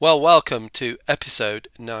Well, welcome to episode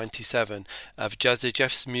 97 of Jazzy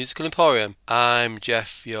Jeff's Musical Emporium. I'm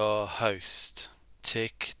Jeff, your host.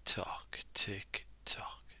 Tick tock, tick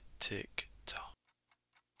tock, tick tock.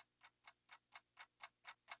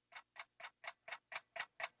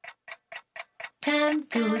 Time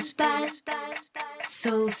goes by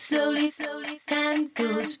so slowly. Time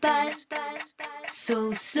goes by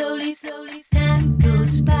so slowly. Time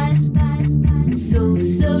goes by so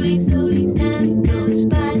slowly. Time goes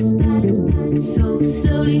by so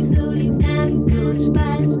slowly. Time goes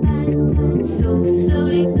by so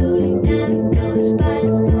slowly. Time goes by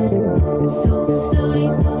so slowly.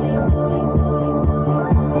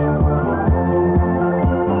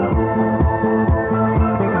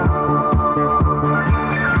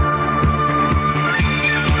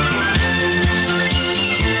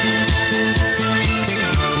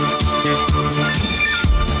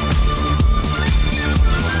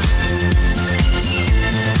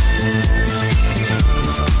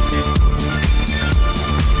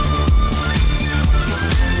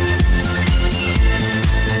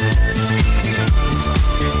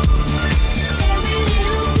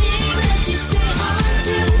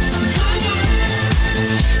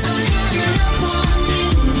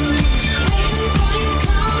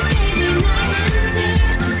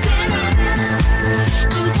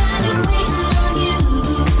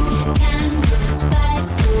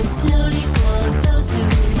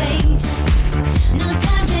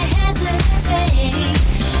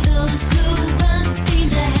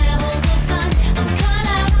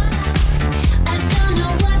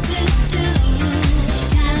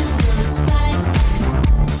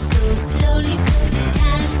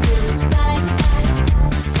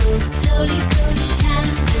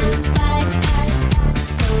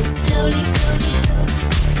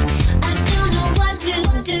 I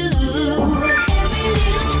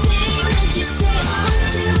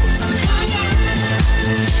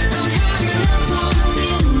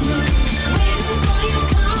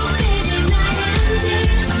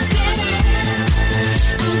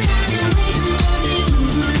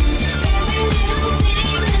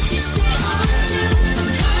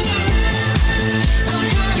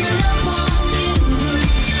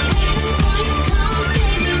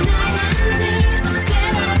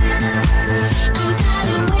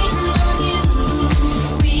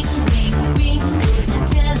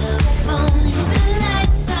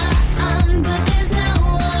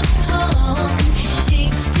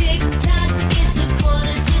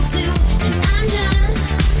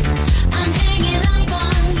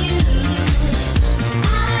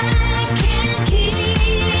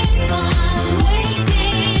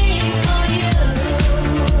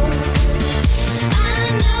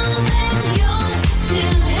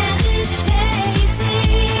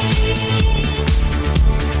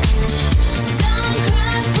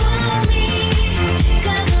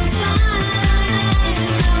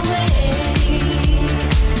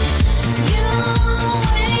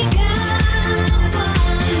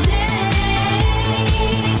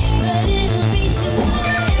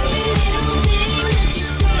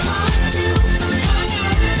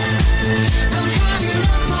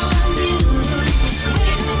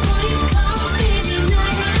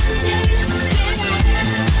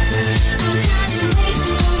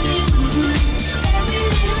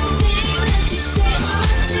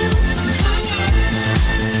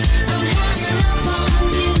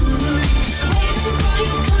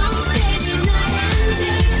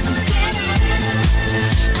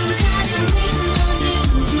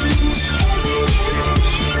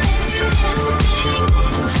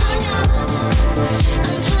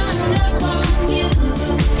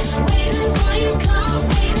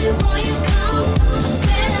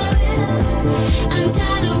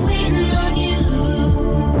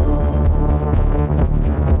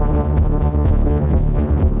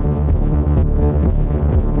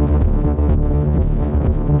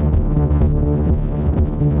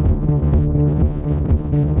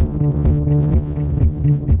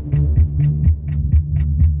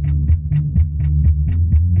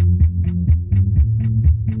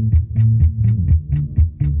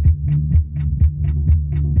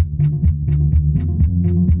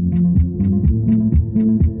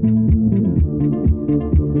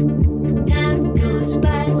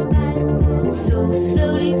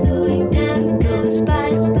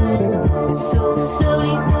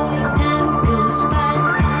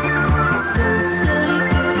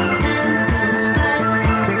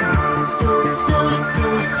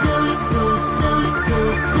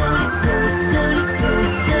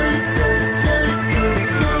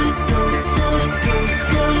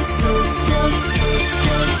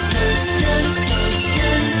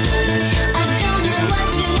don't know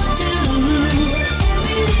what to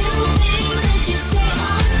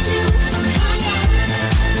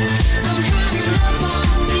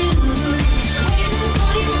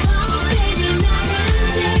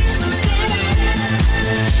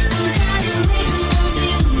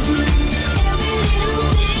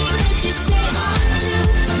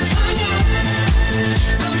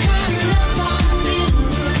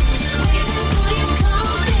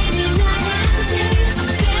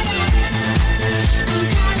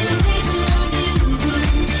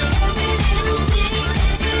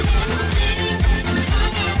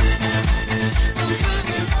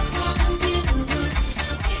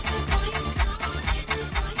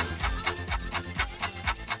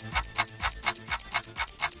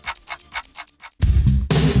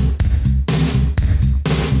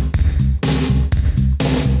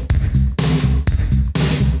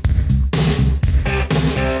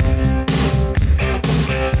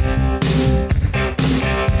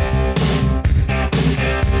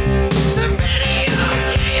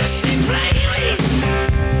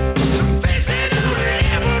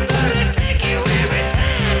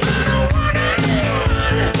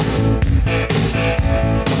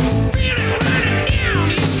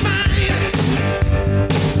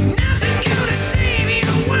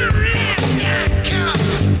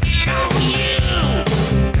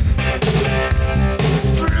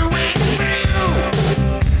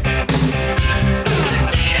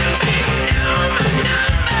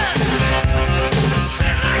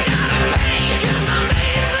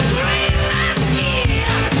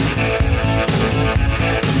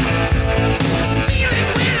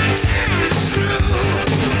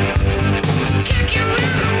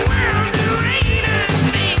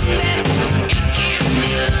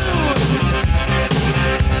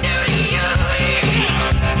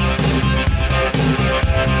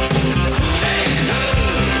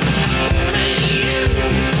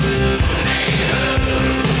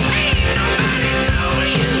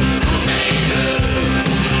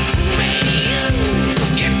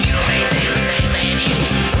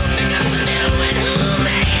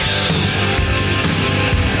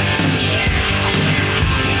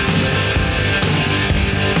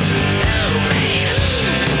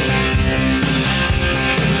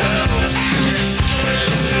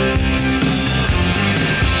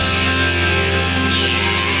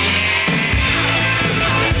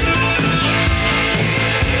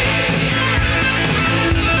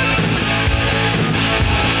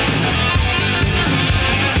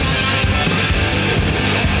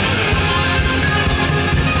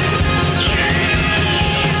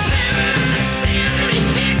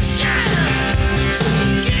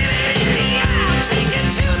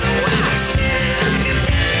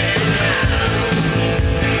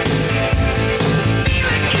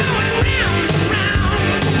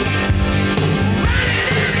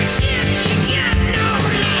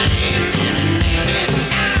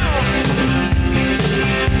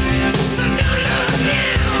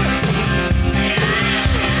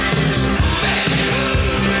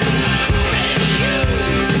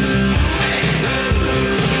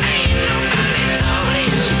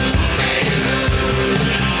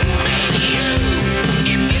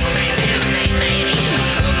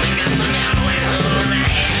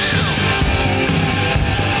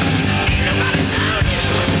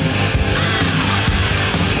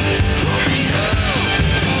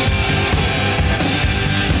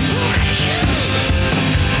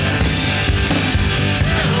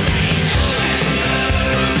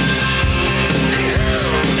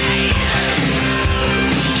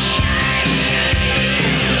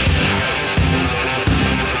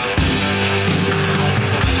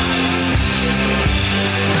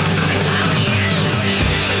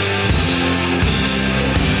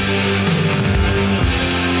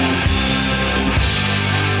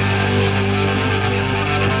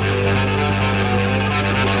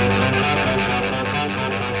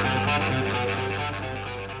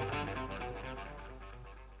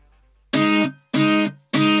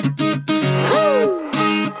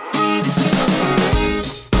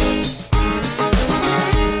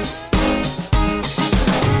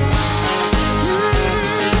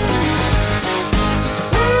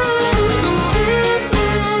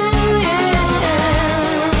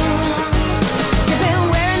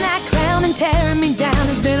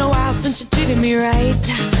haven't you treated me right?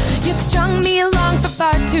 You strung me along for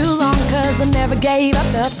far too long, 'cause I never gave up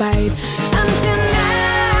the fight. Until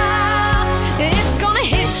now, it's gonna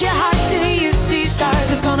hit you hard till you see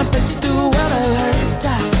stars. It's gonna put you through a world of hurt.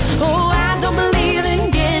 Oh, I don't believe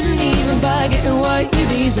in getting even, but getting what you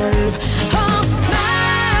deserve. Oh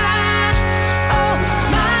my, oh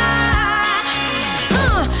my.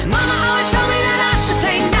 Mama always told me that I should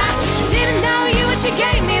play nice. She didn't know you and she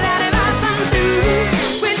gave me that advice. I'm through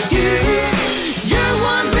with you. You're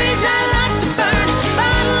one bridge I like to burn.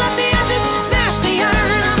 Bottle up the ashes, smash the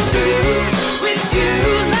iron. I'm through with you.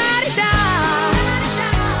 La-di-da.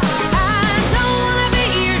 I don't wanna be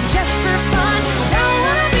here just for fun. Don't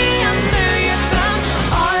wanna be under your thumb.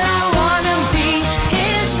 All I wanna be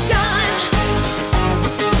is done.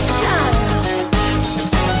 Done.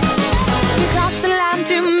 You crossed the line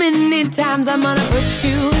too many times. I'm gonna put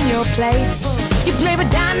you in your place. You play with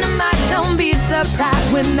dynamite, don't be surprised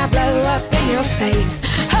when I blow up in your face.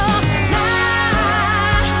 Oh my,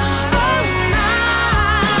 oh my.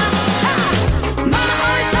 Mama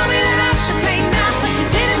always told me that I should play nice, but she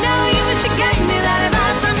didn't know you and she gave me that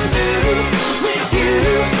advice. I'm through with you.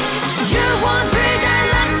 You're one bridge I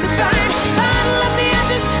like to burn. Bottle up the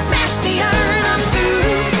ashes, smash the iron. I'm through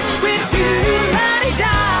with you.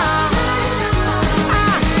 La-di-da. I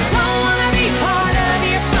don't wanna be part of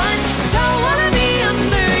your fun. Don't wanna be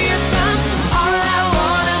under your thumb. All I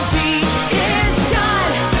wanna be is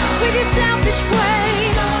done with your selfish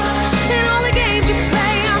ways and all the games you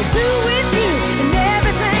play. I'm through with you and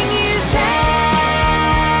everything you say.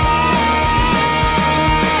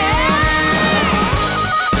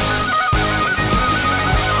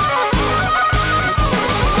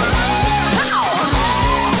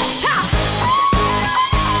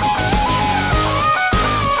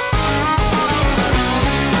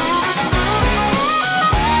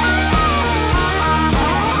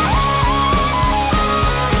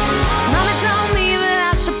 Mama told me that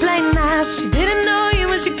I should play nice. She didn't know you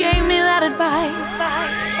when she gave me that advice.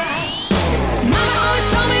 Mama always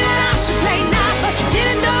told me that I should play nice, but she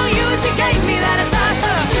didn't know you when she gave me that advice.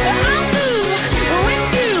 I'm through with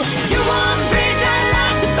you. You're one bridge I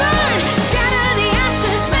like to burn. Scatter the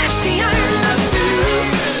ashes, smash the iron. I'm through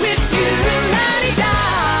with you. La-di-da.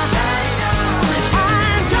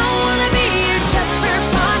 I don't wanna be here just for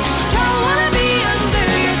fun. Don't wanna be under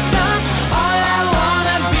your thumb. All I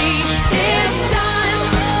wanna be is done.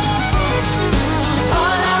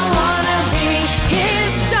 All I wanna be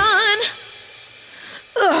is done.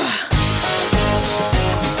 Ugh.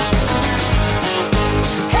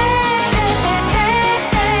 Hey, hey, hey,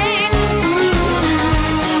 hey.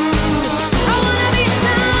 I wanna be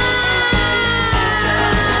done. So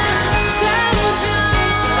done.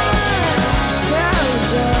 So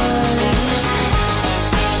done.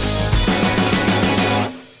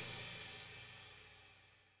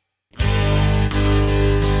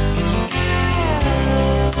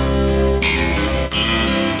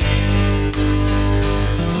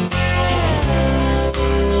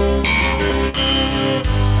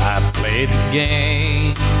 I played the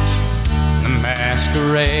games, the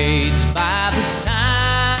masquerades. By the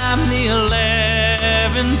time the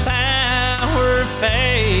 11th hour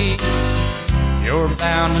fades, you're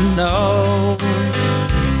bound to know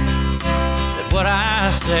that what I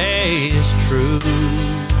say is true.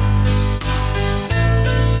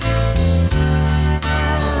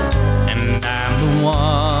 And I'm the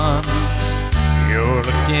one you're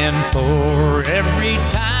looking for every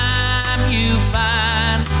time you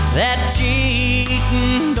find that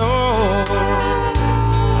cheating door.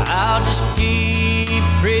 I'll just keep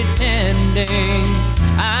pretending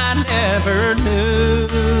I never knew.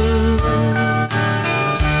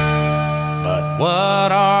 But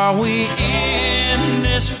what are we in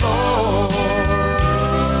this for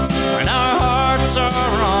when our hearts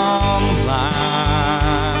are on the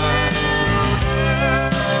line?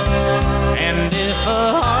 And if a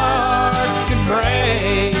heart could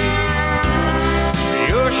break,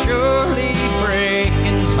 you're surely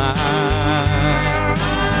breaking mine.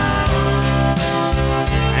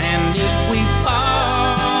 And if we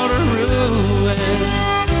fall to ruin,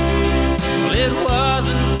 well, it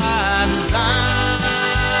wasn't by design.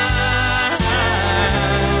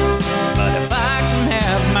 But if I can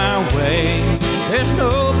have my way, there's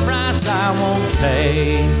no price I won't pay.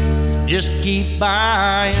 Just keep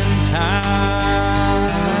buying time.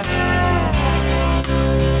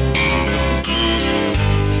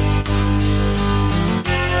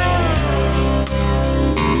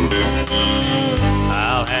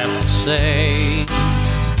 I'll have to say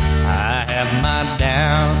I have my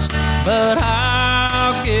doubts, but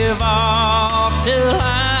I'll give all till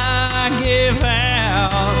I give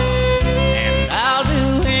out.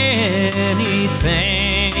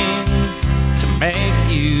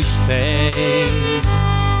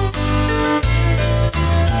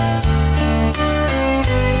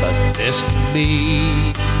 But this could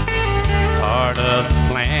be part of the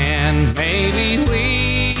plan. Maybe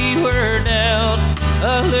we were dealt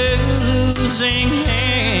a losing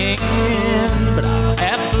hand, but I'll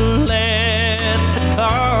have to let the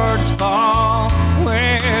cards fall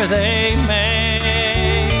where they may.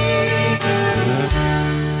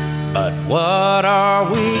 But what are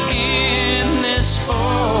we in this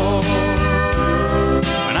for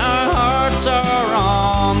when our hearts are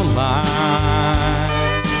on the line?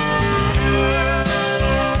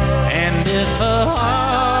 And if a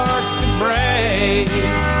heart could break,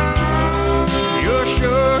 you're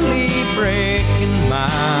surely breaking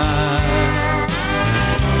mine.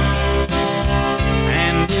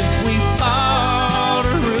 And if we fall to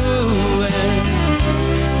ruin,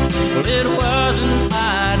 well, it wasn't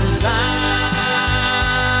by design.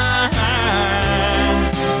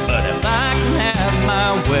 But if I can have my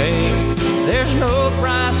way, there's no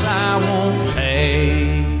price I won't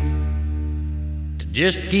pay to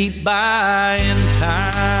just keep buying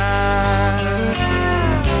time.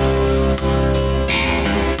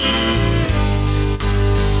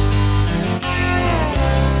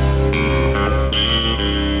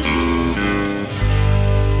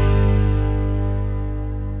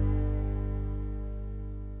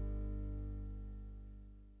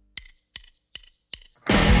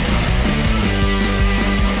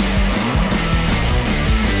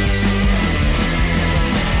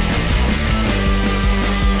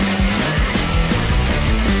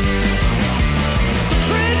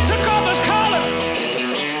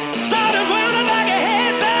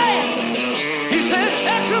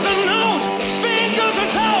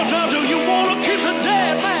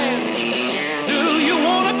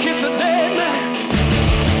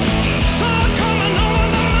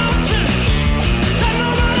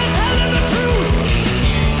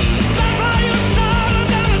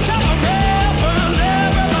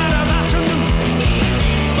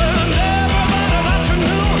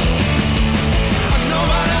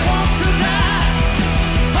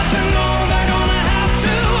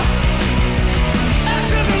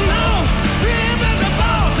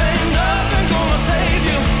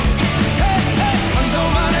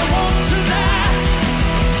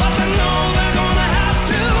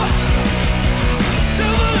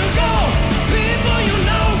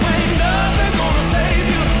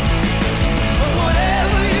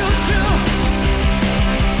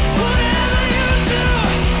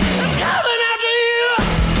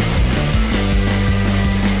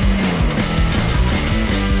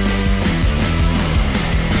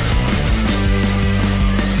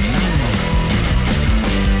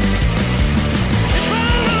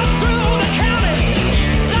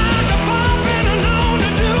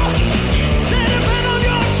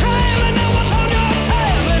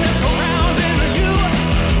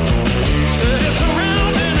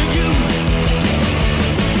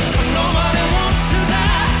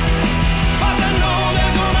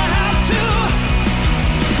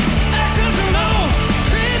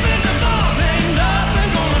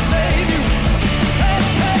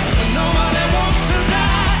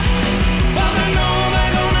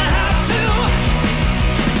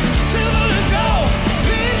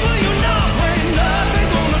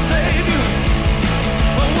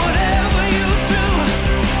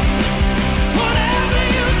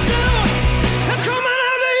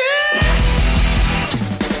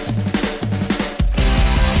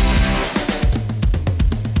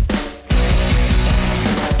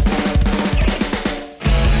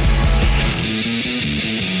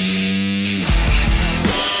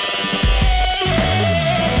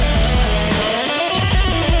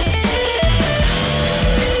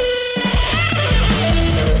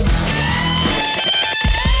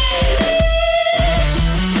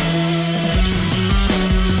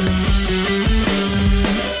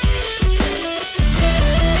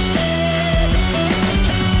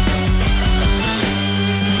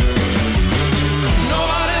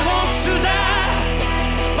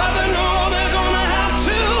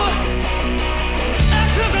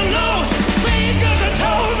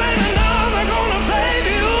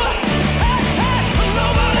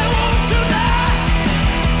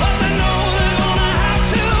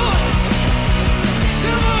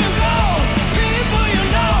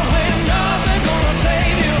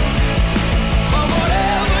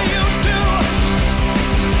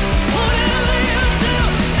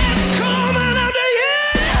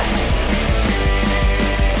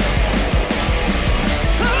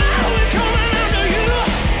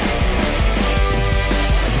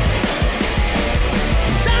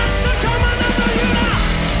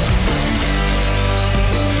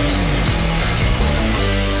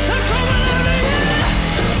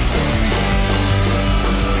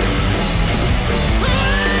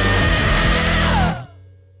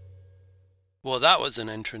 Well, that was an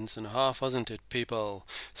entrance and a half, wasn't it, people?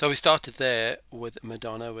 So we started there with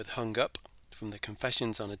Madonna with Hung Up from the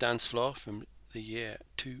Confessions on a Dance Floor from the year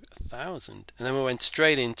 2000. And then we went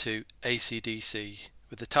straight into AC/DC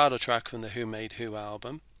with the title track from the Who Made Who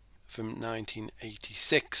album from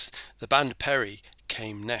 1986. The band Perry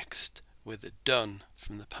came next with Done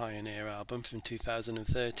from the Pioneer album from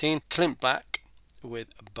 2013. Clint Black with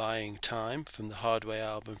Buying Time from the Hardway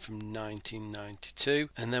album from 1992.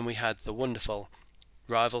 And then we had the wonderful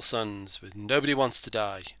Rival Sons with Nobody Wants to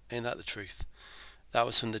Die. Ain't that the truth? That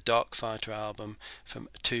was from the Dark Fighter album from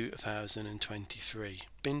 2023.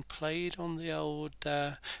 Been played on the old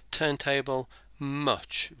turntable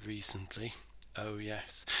much recently. Oh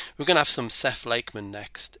yes. We're going to have some Seth Lakeman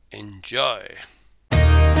next. Enjoy.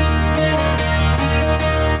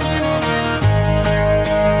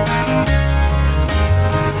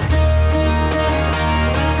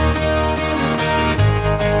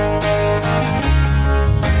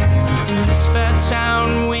 In this fair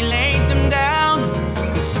town we laid them down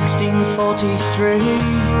in 1643.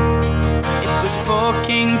 It was poor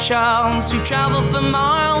King Charles who travelled for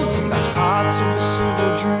miles in the heart of a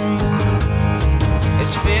silver dream.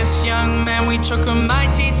 As fierce young men we took a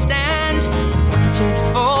mighty stand, waited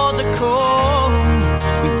for the call.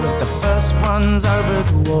 We were the first ones over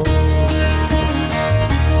the wall.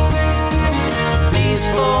 These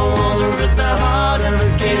four walls are at the heart of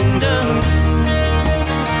the kingdom.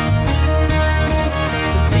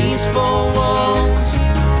 These four walls.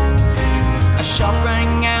 A shot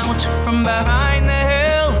rang out from behind the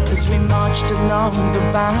hill as we marched along the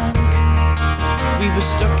bank. We were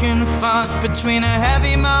stuck in fast between a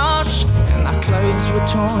heavy marsh, and our clothes were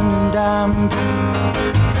torn and damp.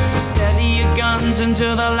 So steady your guns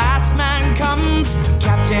until the last man comes.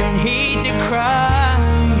 Captain, he did cry.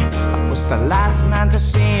 I was the last man to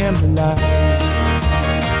see him alive.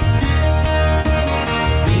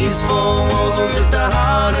 These four walls are at the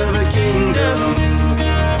heart of a kingdom.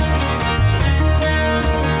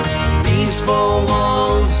 These four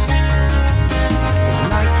walls. As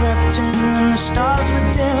night crept in and the stars were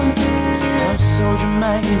dim, no soldier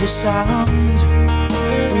made a sound.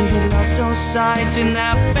 We had lost all sight in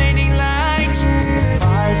that fading light. The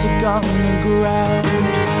fires had gone the ground.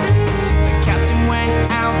 So the captain went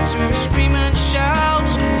out to scream and shout.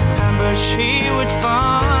 Ambush he would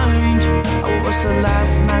find. I was the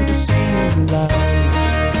last man to see him alive.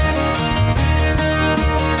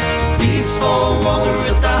 These four walls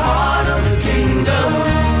are at the heart of the kingdom.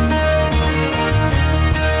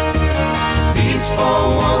 These four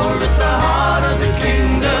walls are at the heart of the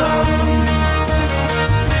kingdom.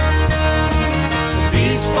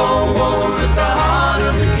 These four walls are at the heart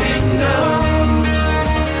of the kingdom.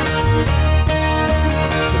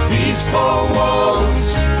 These four walls.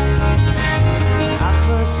 Our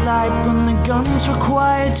first light when the guns were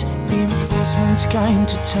quiet, reinforcements came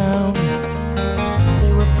to town.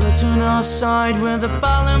 They were put on our side with a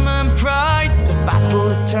Ballerini pride. The battle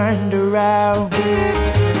had turned around.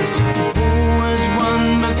 So the war was won,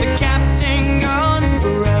 but the captain gone.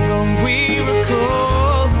 Forever we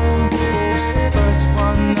recall. It was the first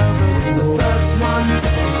one over. It was the first one. It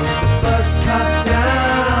was the first cut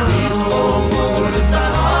down. These four walls at the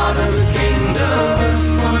heart of the kingdom.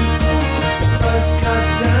 First one. The first cut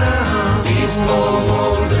down. These four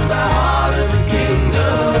walls at the heart of the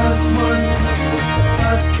kingdom. First one. The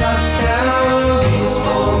first cut down. These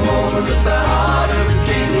four walls at the heart of the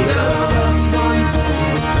kingdom. First one.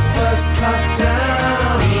 First cut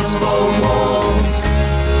down. These four walls.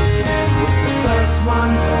 The first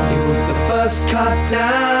one. It was the first cut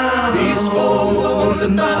down. These four walls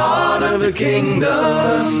in the heart of the kingdom.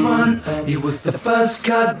 First one. It was the first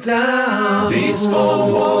cut down. These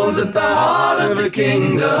four walls at the heart of the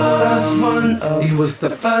kingdom. First one. It was the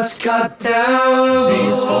first cut down.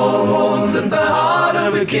 These four walls at the heart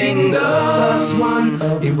of the kingdom. First one.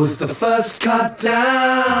 It was the first cut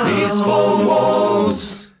down. These four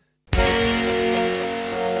walls.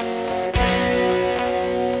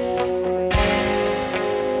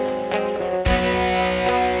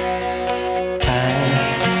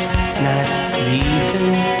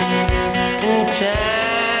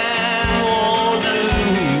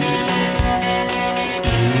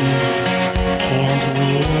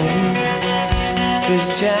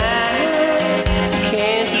 Time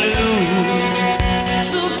can't lose.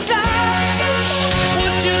 So stop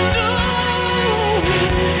what you do.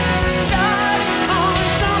 Start on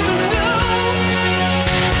something new.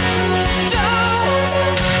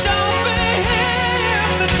 Don't be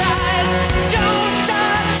hypnotized. Don't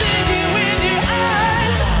start thinking with your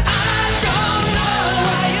eyes. I don't know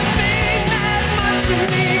why you mean that much to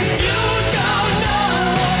me. You don't know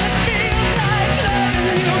what it feels like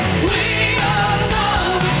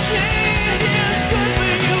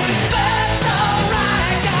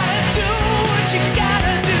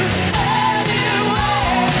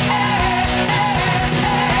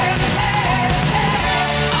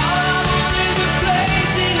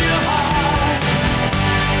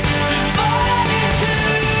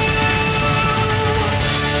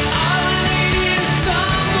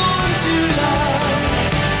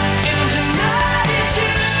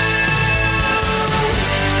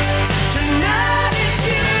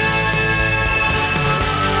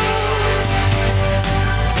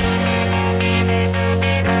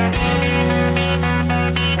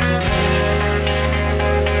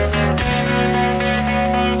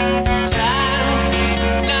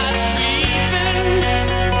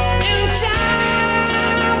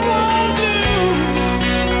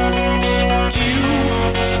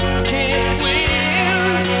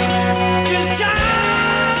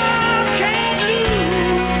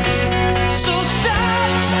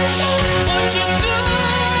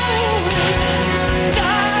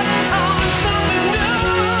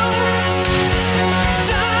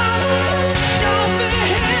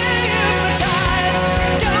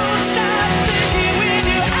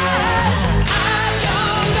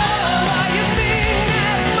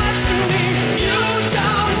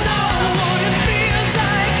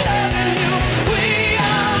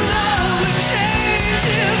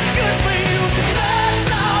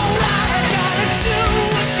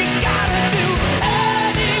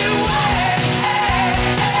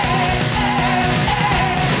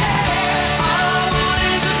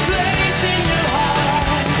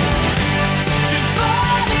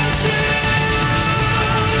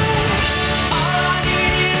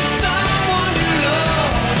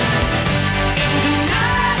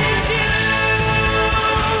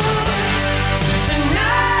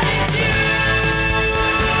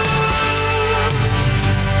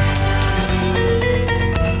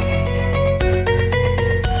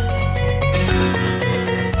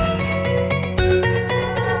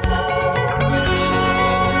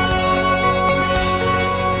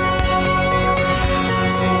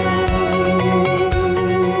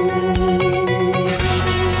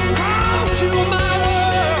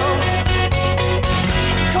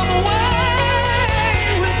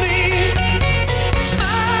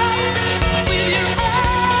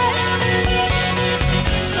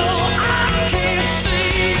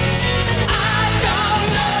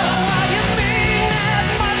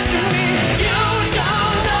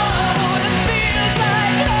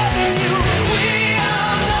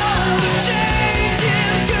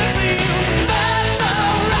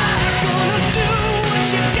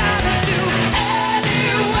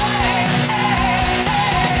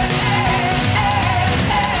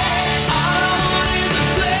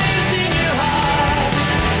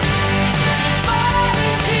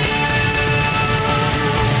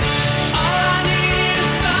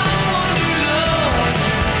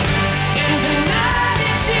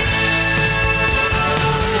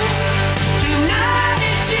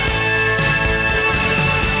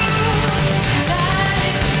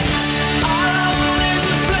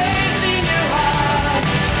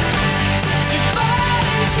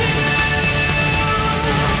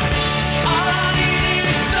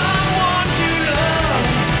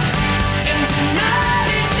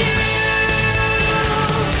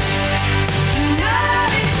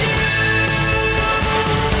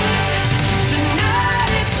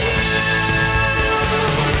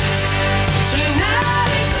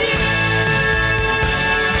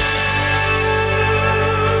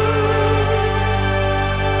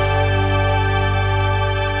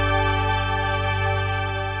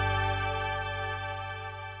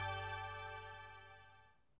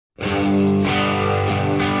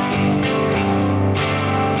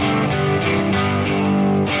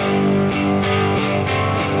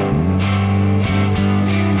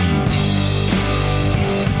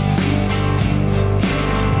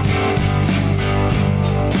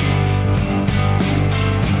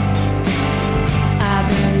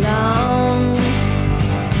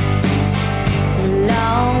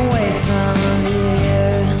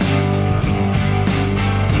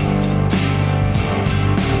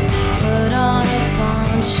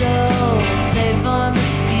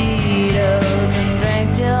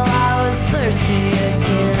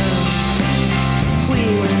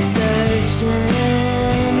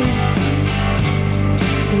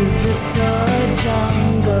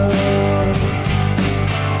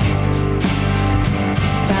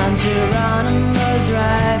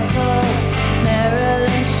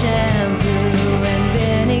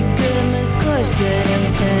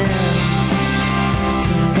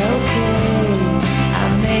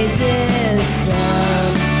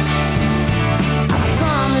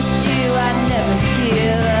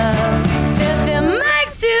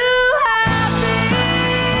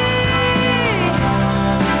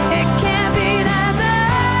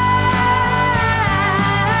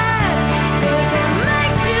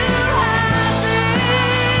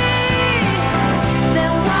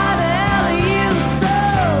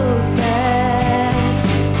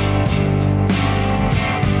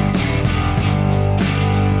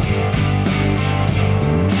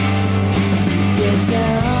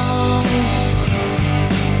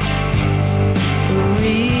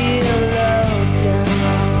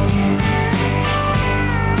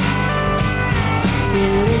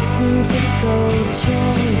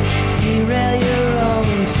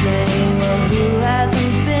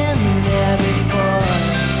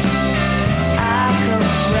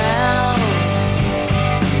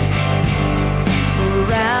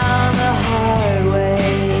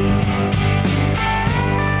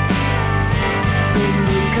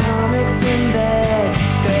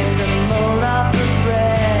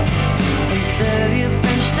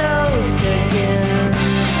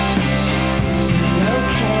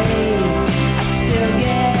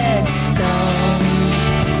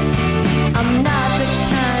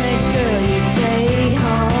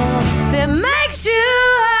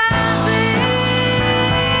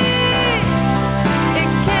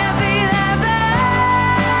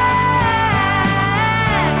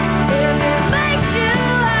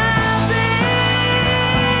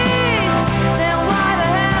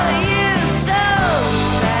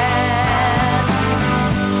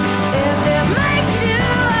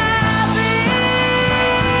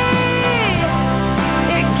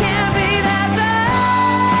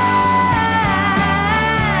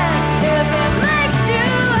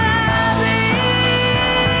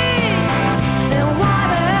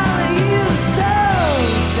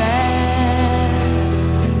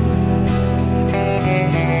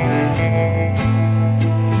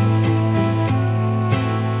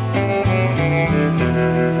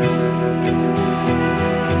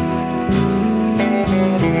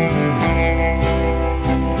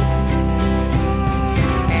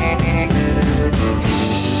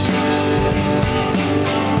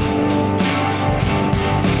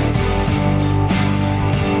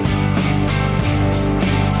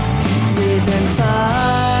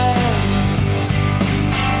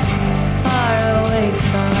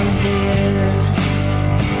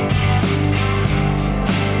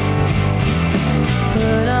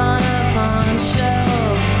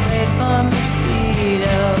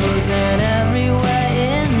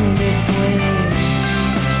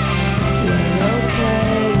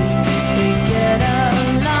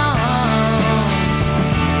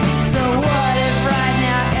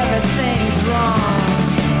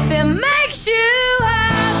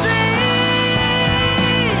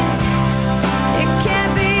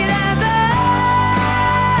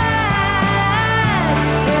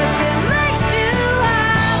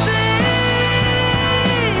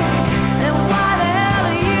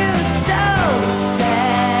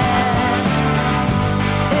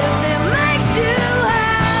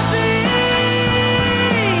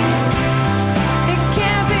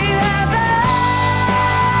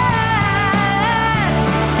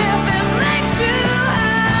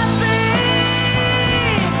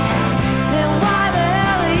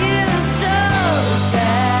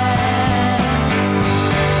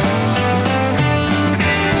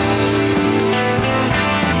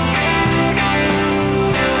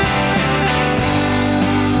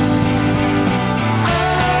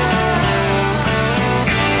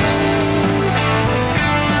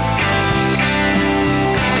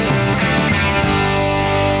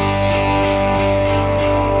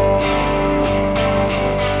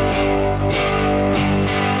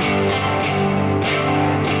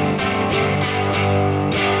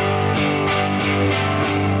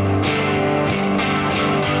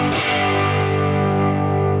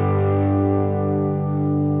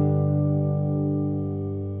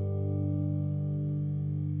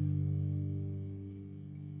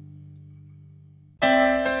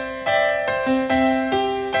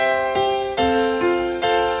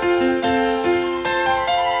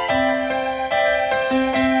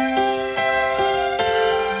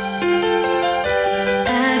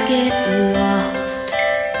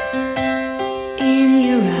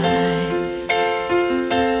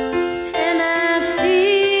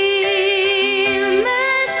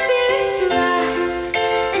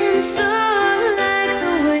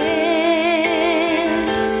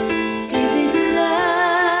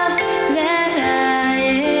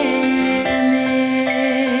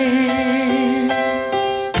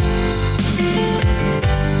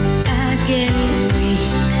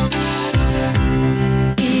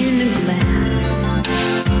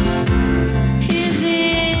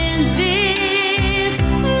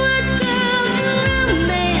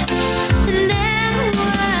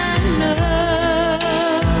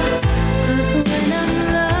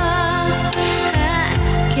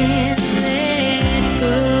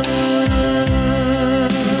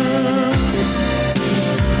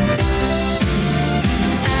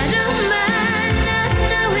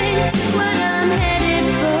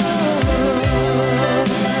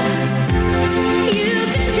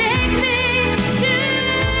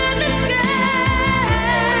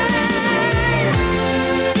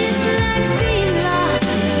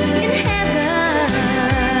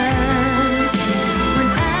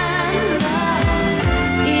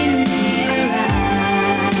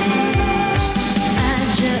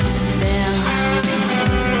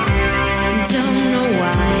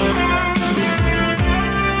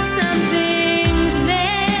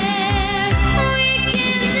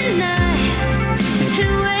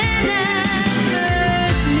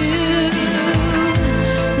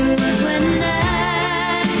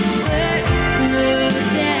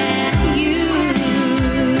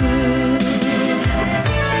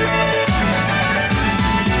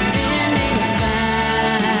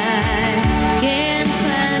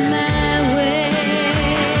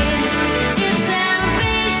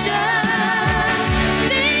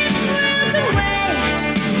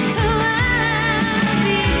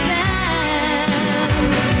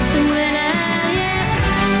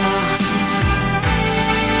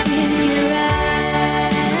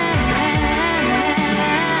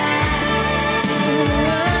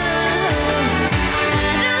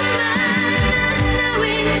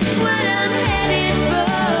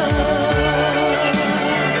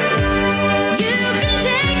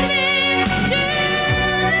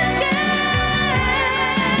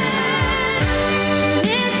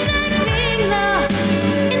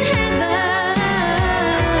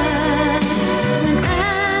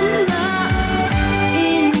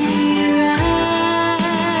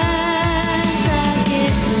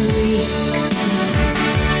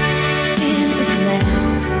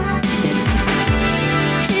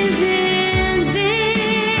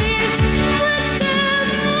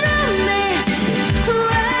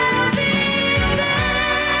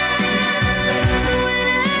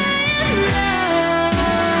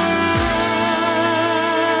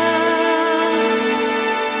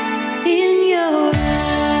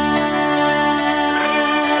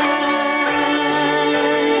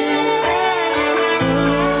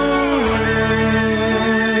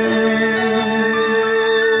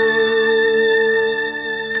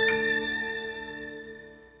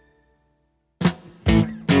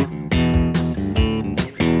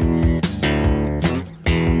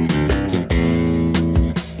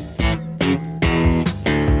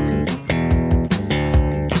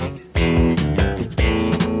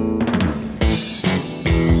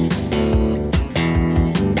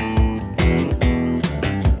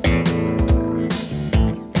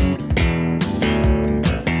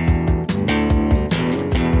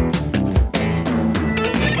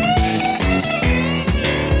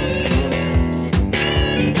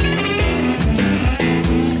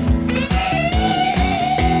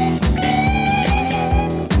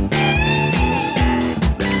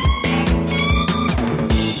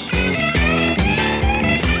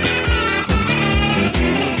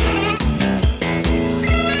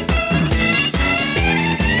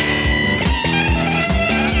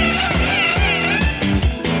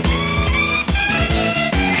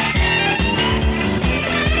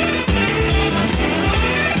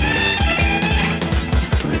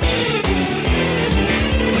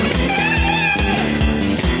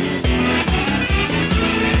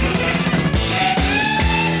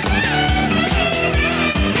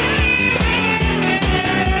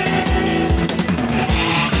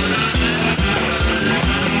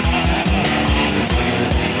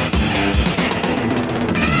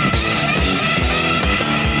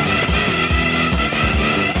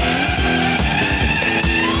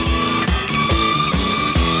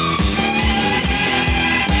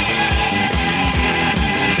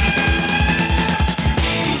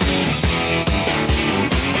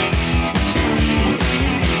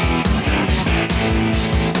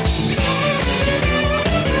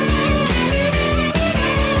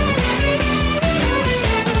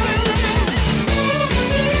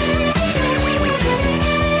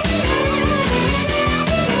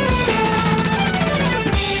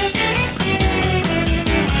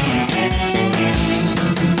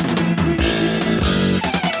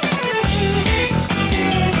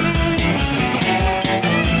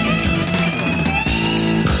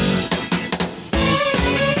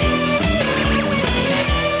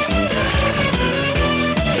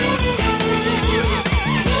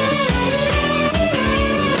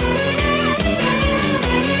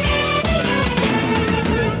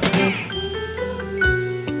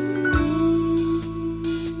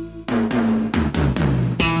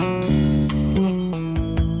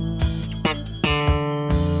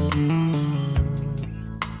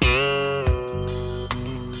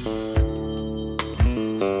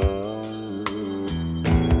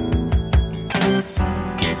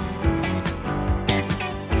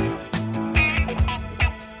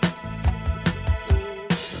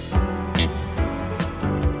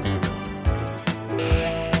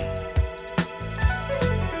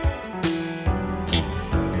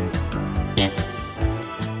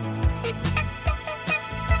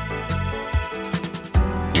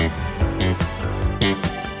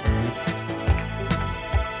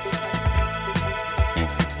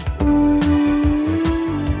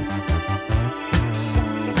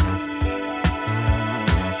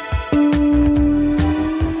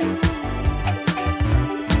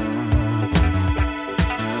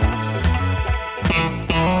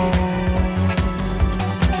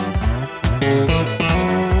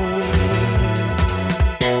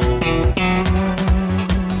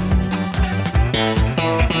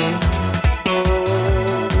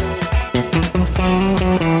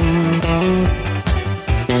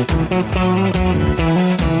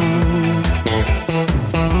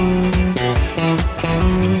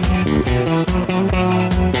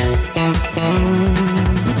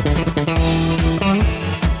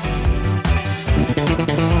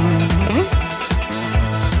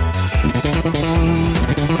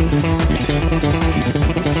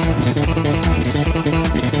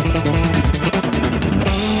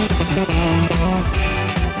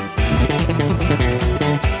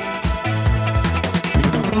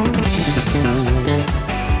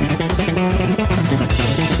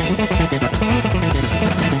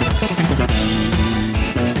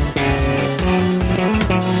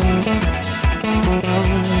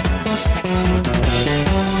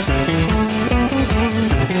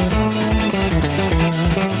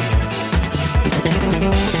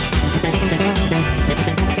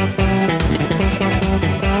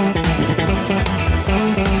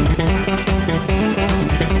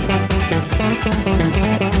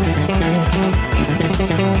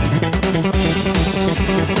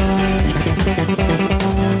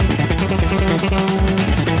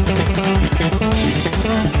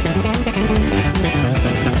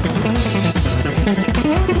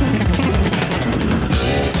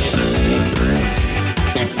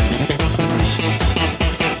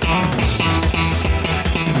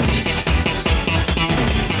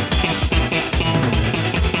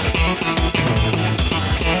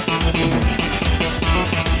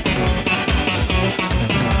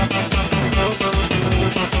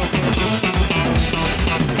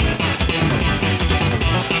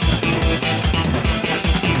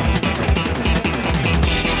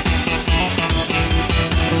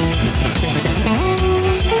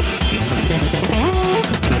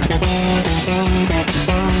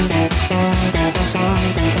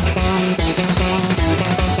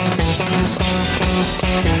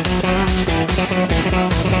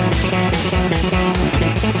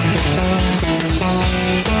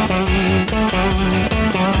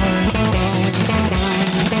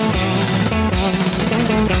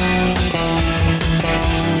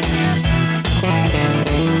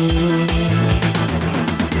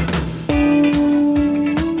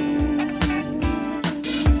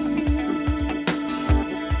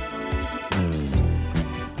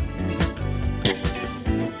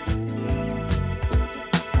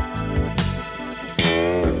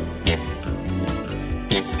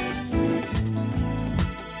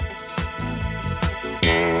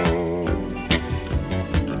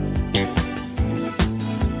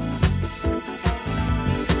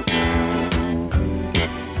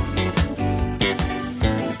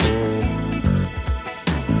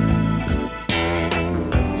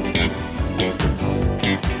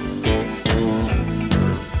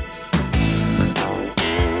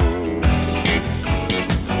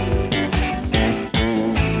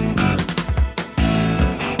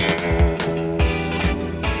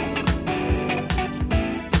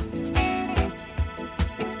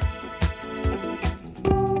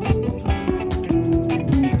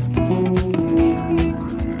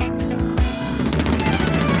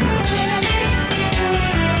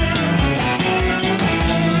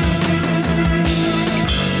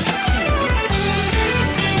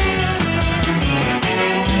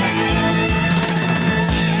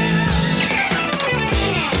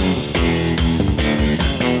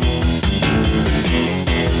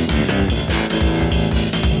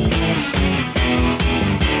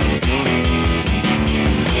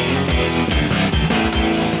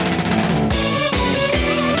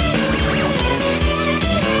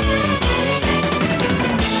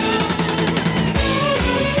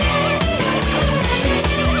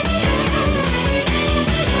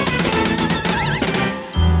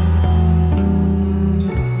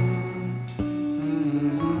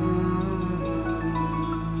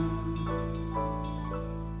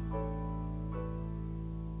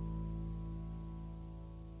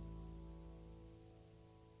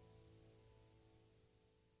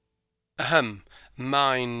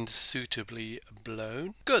Mind suitably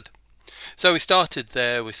blown. Good. So we started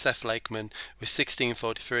there with Seth Lakeman with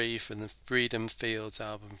 1643 from the Freedom Fields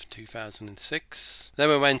album from 2006. Then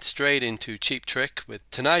we went straight into Cheap Trick with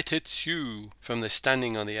Tonight It's You from the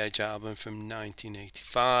Standing on the Edge album from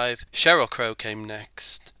 1985. Sheryl Crow came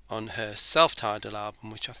next on her self-titled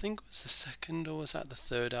album, which I think was the second, or was that the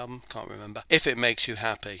third album? Can't remember. If It Makes You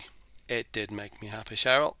Happy. It did make me happy,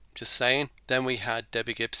 Sheryl. Just saying. Then we had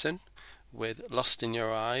Debbie Gibson with Lost in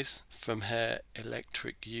Your Eyes from her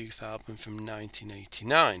Electric Youth album from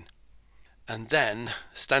 1989. And then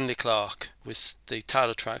Stanley Clarke with the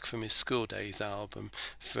title track from his School Days album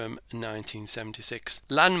from 1976.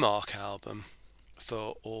 Landmark album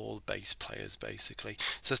for all bass players, basically.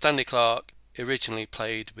 So Stanley Clarke originally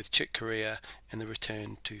played with Chick Corea in the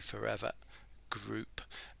Return to Forever group,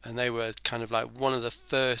 and they were kind of like one of the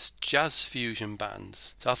first jazz fusion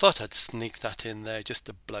bands. So I thought I'd sneak that in there just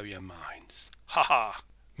to blow your minds. Ha ha!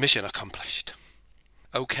 Mission accomplished.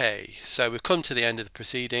 Okay, so we've come to the end of the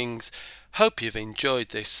proceedings. Hope you've enjoyed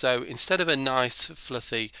this. So instead of a nice,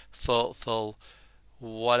 fluffy, thoughtful,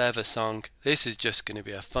 whatever song, this is just going to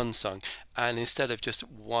be a fun song. And instead of just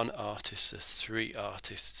one artist, there's 3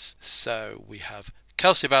 artists. So we have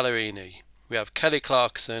Kelsea Ballerini, we have Kelly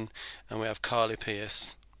Clarkson, and we have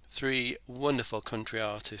Pearce. 3 wonderful country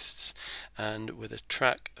artists, and with a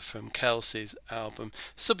track from Kelsea's album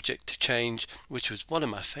Subject to Change, which was one of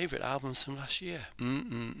my favourite albums from last year.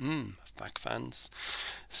 Fact fans.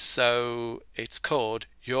 So it's called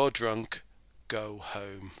You're Drunk, Go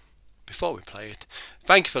Home. Before we play it,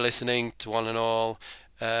 thank you for listening to one and all.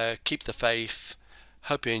 Keep the faith.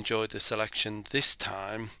 Hope you enjoyed the selection this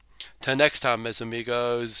time. Till next time, mes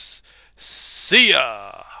amigos. See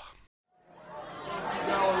ya!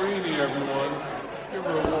 Ballerini, everyone. Give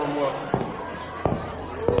her a warm welcome.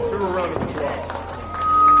 Give her a round of applause.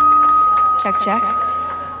 Check, check.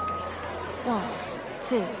 1,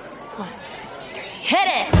 2, 1, 2, 3. Hit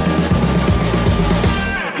it!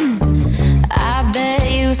 I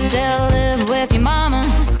bet you still live with your mama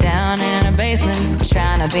down in her basement,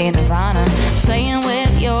 trying to be Nirvana, playing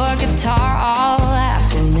with your guitar all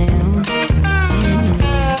afternoon.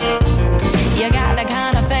 You got that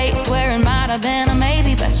kind of face where it might have been a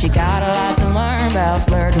maybe, but you got a lot to learn about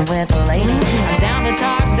flirting with a lady. I'm down to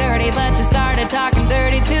talk dirty, but you started talking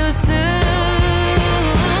dirty too soon.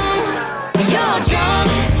 You're drunk.